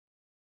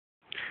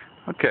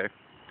Okay,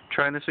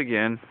 trying this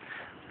again.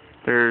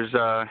 There's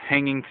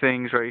hanging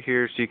things right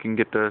here so you can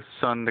get the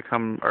sun to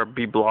come or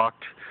be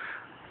blocked.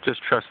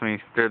 Just trust me,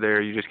 they're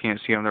there. You just can't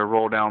see them. They're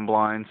roll down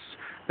blinds.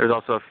 There's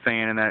also a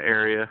fan in that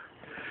area.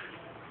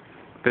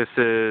 This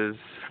is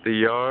the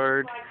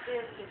yard.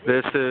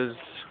 This is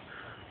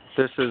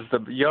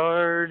the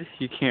yard.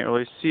 You can't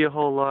really see a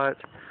whole lot,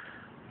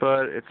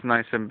 but it's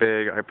nice and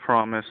big, I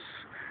promise.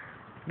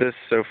 This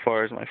so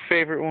far is my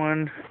favorite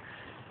one.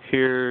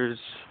 Here's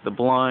the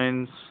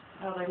blinds.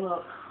 How they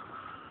look.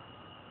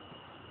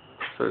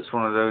 So it's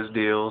one of those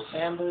deals.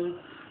 Bamboo.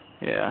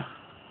 Yeah.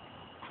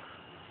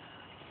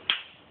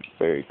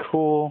 Very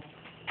cool.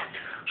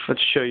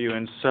 Let's show you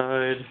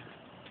inside.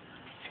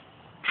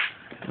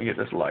 Let me get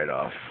this light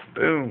off.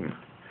 Boom.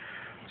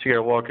 So you got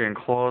a walk-in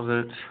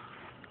closet.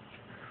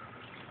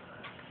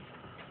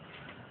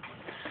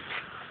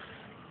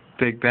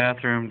 Big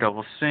bathroom,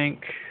 double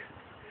sink.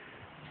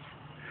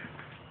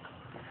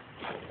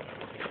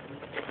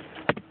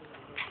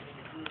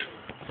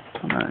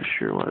 I'm not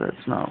sure why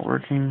that's not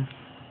working.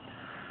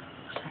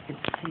 I can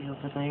see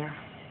over there.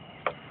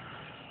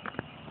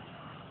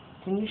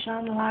 Can you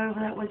shine the light over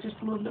that way just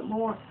a little bit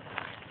more?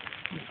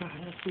 I'm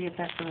trying to see if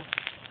that's a...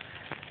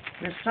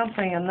 There's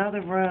something,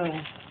 another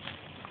room,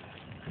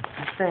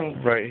 I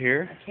think. Right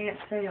here? I can't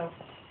tell.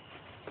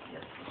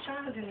 Just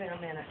shine it in there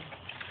a minute.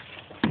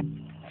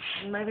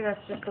 Maybe that's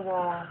just the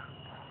wall.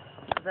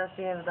 That's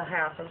the end of the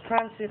house. I was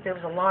trying to see if there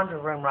was a laundry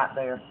room right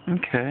there.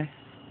 Okay.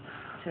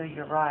 To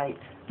your right.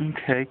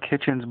 Okay,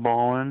 kitchen's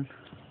ballin'.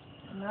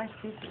 Nice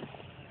kitchen.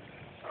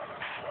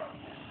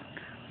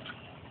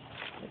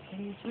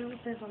 Can you see if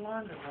there's a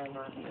laundry room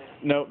right there?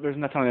 Nope, there's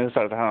nothing on the other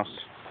side of the house.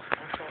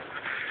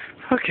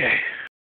 Okay. Okay.